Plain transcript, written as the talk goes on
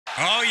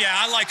Oh, yeah,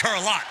 I like her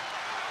a lot.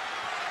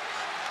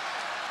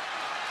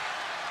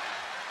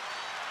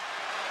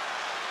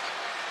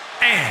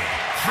 And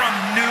from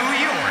New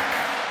York,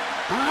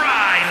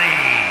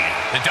 Riley.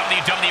 The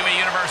WWE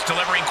Universe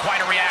delivering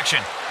quite a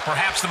reaction.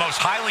 Perhaps the most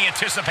highly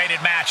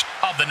anticipated match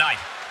of the night.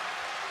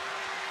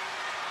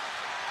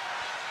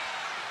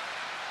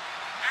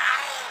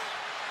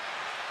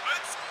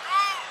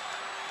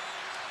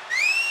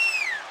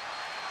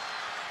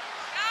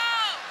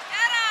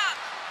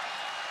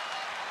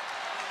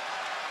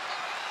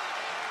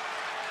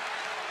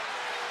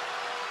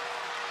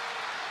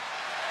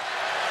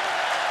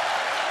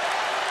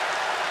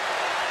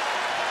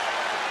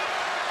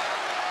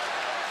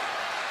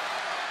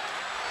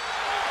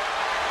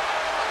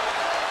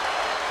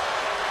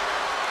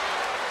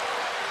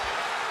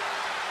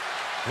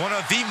 One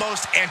of the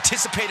most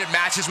anticipated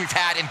matches we've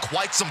had in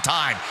quite some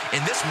time. And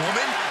this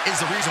woman is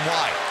the reason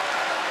why.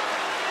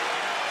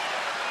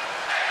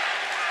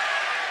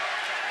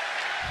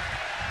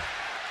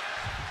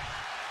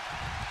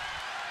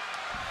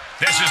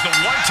 This is the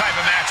one type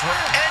of match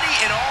where any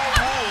and all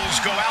rules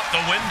go out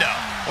the window.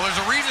 Well, there's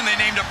a reason they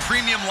named a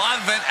premium live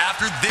event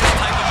after this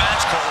type of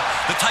match, Cole.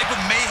 The type of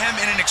mayhem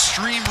in an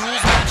Extreme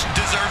Rules match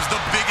deserves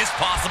the biggest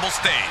possible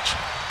stage.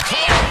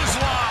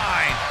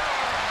 Clothesline!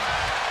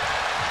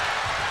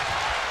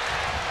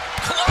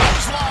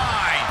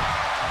 Clothesline!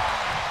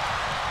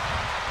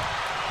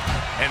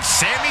 And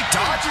Sami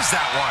dodges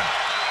that one.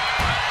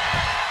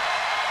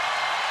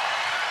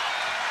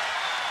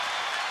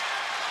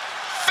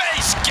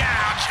 Face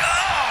gouge!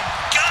 Oh,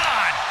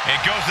 God!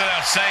 It goes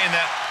without saying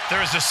that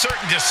there is a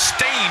certain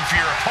disdain for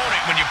your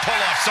opponent when you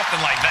pull off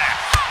something like that.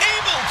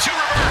 Able to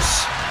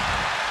reverse!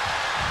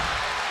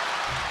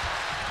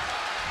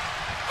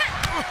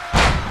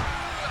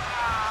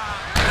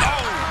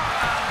 Oh!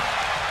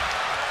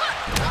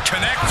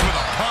 Connects with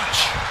a punch.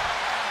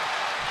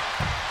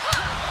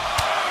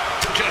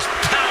 Just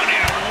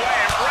pounding away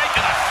right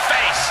to the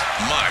face.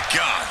 My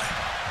God.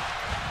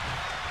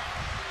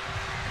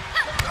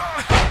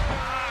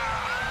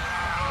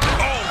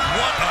 Oh,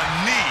 what a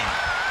knee.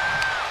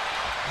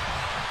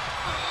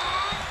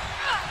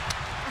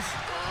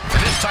 For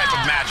this type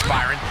of match,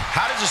 Byron,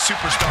 how does a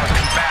superstar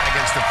combat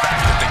against the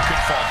fact that they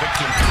could fall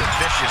victim to a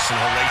vicious and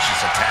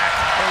hellacious attack?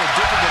 Well, the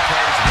difficult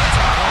part is once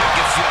an opponent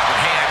gets the upper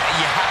hand,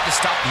 you have to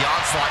stop the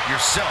onslaught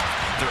yourself.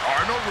 There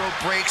are no rope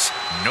breaks,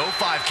 no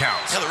 5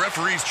 counts. Yeah, the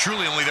referee's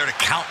truly only there to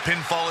count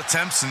pinfall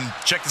attempts and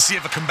check to see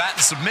if a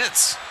combatant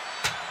submits.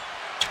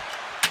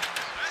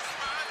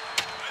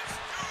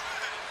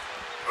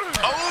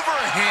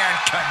 Overhand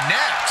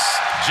connects.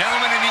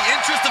 Gentlemen, in the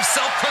interest of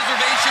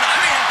self-preservation, I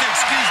may have to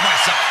excuse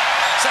myself.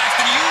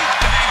 Saxton, you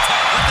hang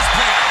tight. Let this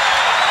play out.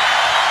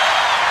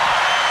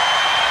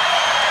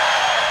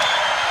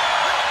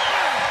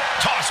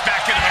 Toss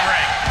back into the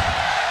ring.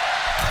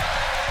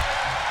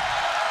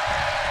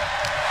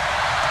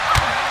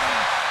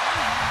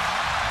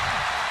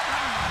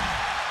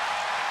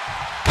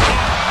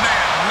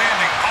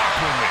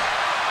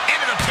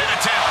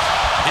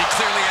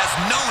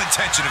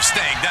 Intention of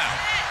staying down.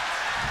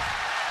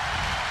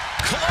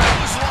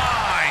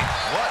 Clothesline!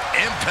 What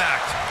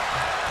impact.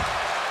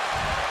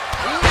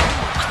 Ooh,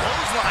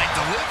 clothesline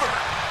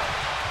delivered.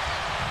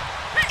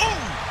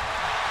 Ooh!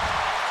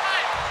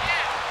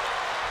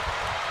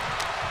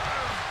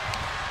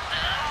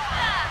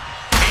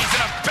 He's in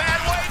a bad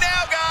way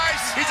now,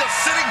 guys! He's a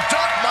sitting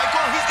duck,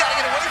 Michael. He's got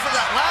to get away from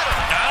that ladder.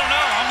 I don't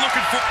know. I'm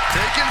looking for...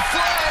 Taking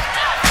flight.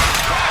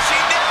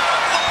 Crashing down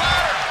the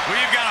ladder!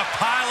 We've got to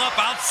pile up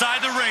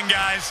outside the ring,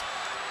 guys.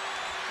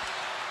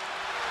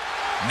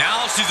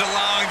 Now she's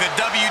allowing the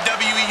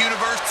WWE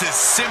Universe to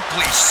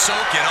simply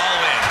soak it all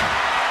in.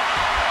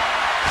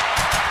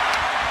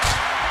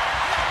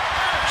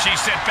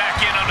 She's sent back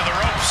in under the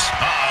ropes.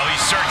 Uh-oh,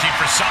 he's searching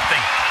for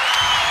something.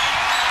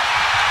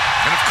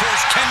 And of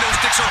course, kendo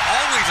sticks are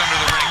always under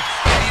the ring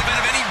in the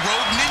event of any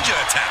rogue ninja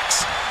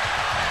attacks.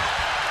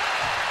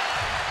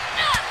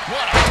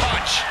 What a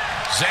punch!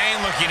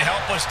 Zayn looking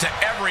helpless to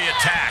every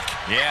attack.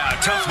 Yeah,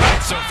 tough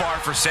night so far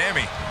for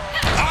Sami.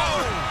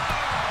 Oh!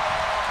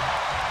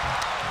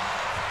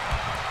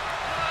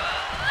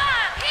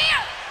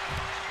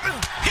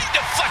 He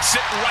deflects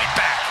it right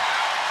back.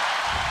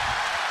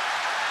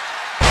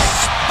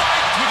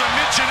 Spiked with a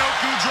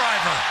Michinoku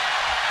driver.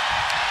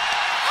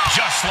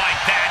 Just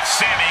like that,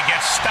 Sami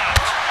gets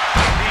stopped.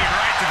 Knee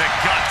right to the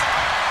gut.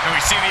 And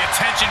we see the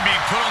attention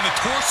being put on the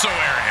torso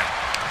area.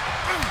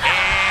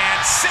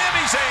 And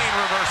Sami Zayn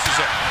reverses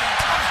it.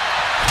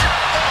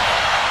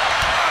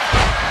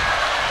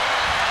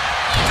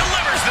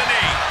 Delivers the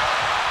knee.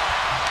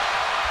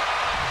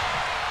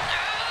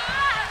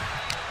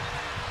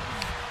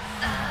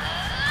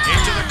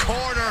 Into the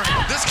corner.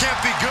 This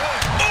can't be good.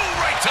 Ooh,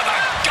 right to the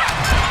gut.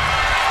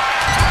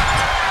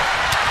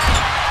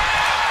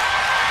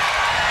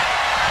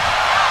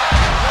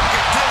 Look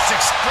at this,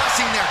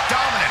 expressing their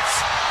dominance.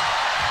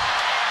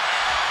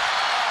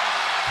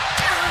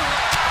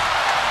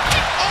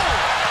 Oh!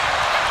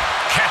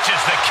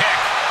 Catches the kick.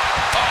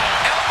 Oh,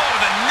 elbow to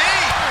the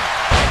knee.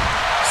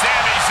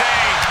 Sami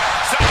Zayn,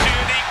 such a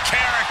unique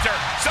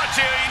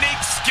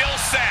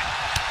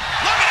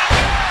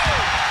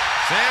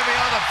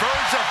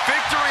confers a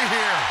victory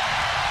here.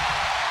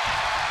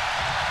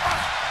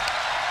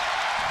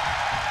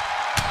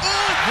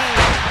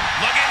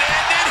 Looking to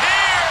end it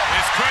here.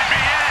 This could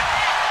be it.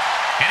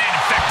 An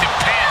ineffective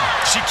pin.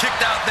 She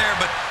kicked out there,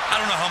 but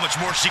I don't know how much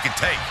more she can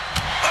take.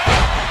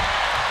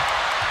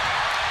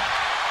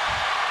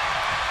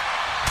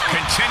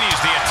 Continues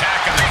the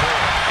attack on the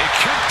core. It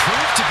could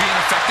prove to be an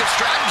effective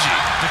strategy.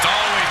 It's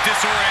always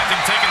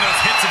disorienting taking those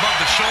hits above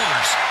the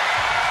shoulders.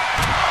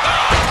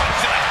 Punch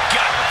to the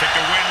gut. Take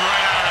the wind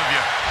right out of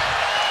you.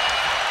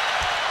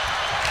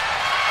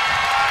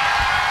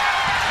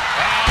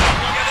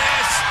 Look at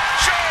this.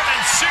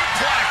 German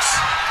suplex.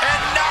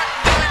 And not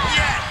done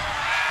yet.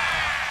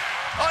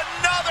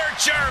 Another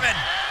German.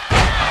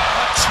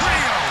 A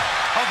trio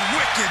of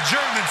wicked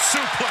German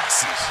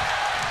suplexes.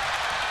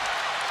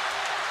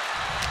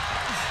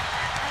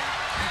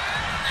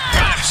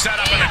 Set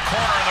up in the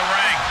corner of the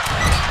ring.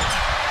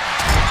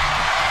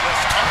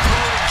 Just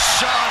unloading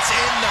shots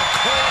in the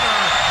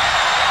corner.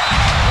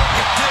 Look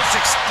at this,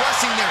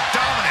 expressing their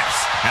dominance.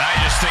 And I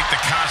just think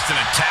the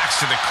constant attacks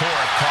to the core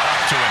have caught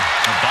up to him.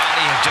 The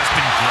body has just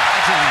been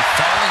gradually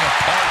falling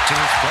apart to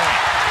this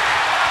point.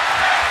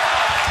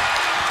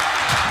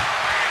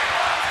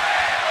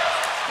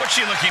 What's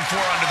she looking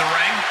for under the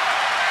ring?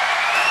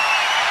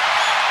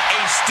 A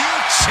steel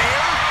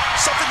chair?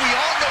 Something we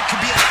all know can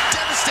be a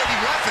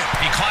devastating weapon.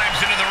 He climbs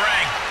into the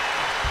ring.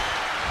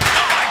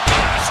 Oh my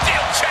God, a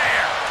steel chair!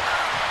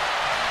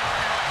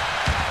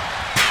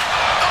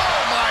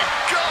 Oh my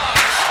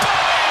gosh!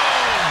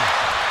 Boom!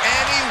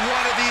 Any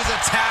one of these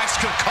attacks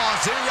could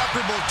cause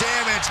irreparable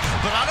damage,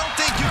 but I don't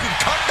think you can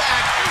come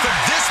back from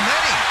this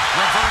many.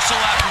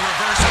 Reversal after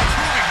reversal,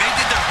 proving they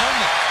did their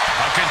homework.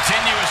 A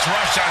continuous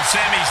rush on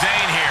Sami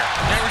Zayn here.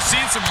 They were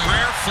seeing some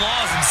rare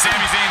flaws in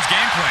Sami Zayn's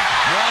game plan.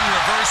 One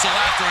reversal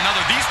after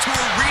another. These two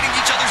are reading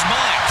each other's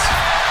minds.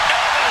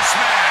 Elbow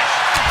smash.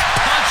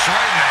 Punch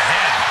right in the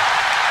head.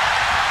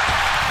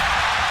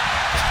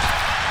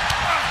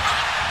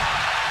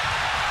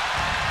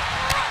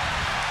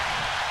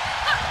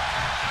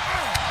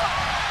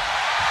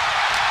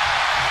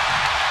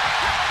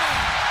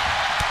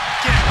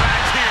 Get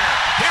back here.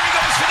 Here he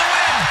goes for the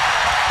win.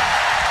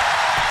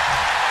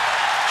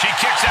 She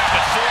kicks out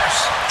with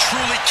force.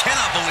 Truly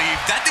cannot believe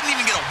that didn't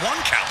even get a 1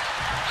 count.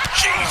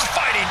 She's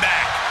fighting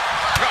back.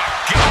 Oh,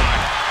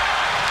 God.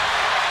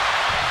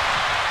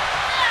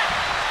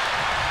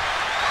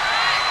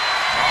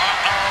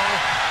 Uh-oh.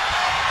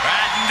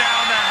 Batting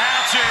down the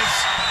hatches.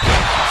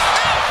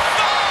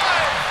 F5!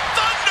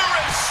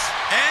 Thunderous!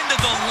 End of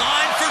the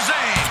line for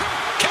Zayn.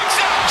 Kicks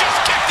out, just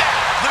kicked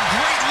out. The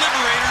great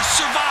liberator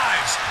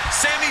survives.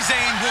 Sami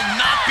Zayn will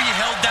not be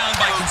held down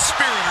by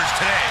conspirators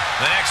today.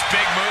 The next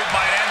big move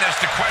might end this.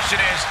 The question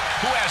is,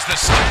 who has the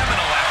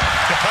stamina left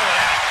to pull it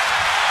out?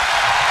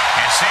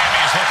 And Sami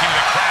is looking to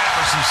the crowd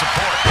for some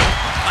support.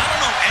 I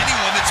don't know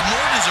anyone that's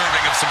more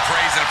deserving of some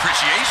praise and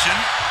appreciation.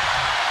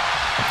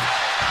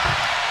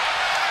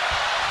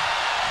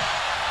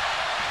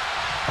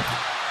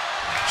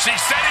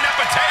 She's setting up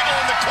a table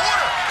in the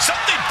corner.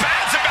 Something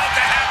bad's about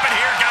to happen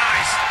here,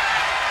 guys.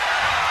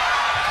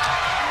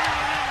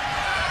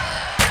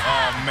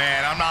 Oh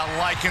man, I'm not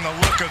liking the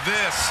look of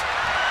this.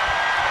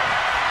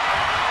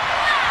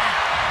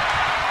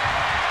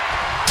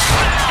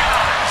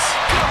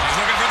 He's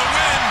looking for the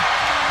win.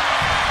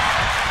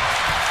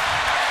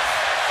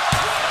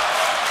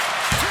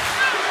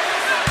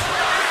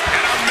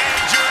 And a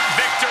major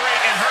victory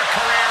in her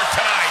career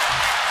tonight.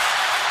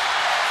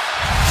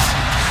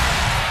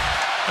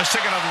 Let's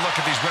take another look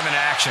at these women in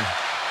action.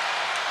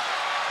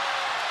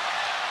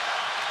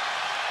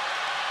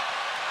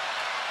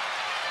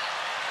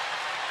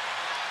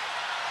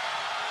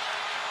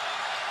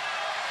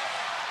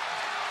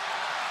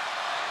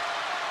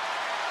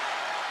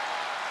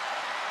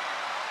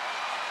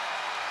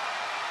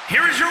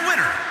 Here is your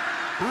winner,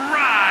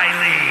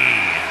 Riley.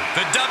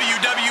 The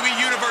WWE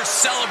Universe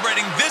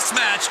celebrating this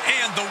match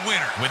and the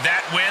winner. With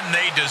that win,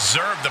 they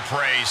deserve the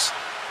praise.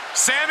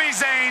 Sami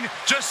Zayn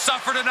just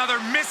suffered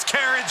another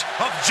miscarriage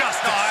of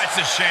justice. Oh,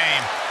 that's a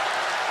shame.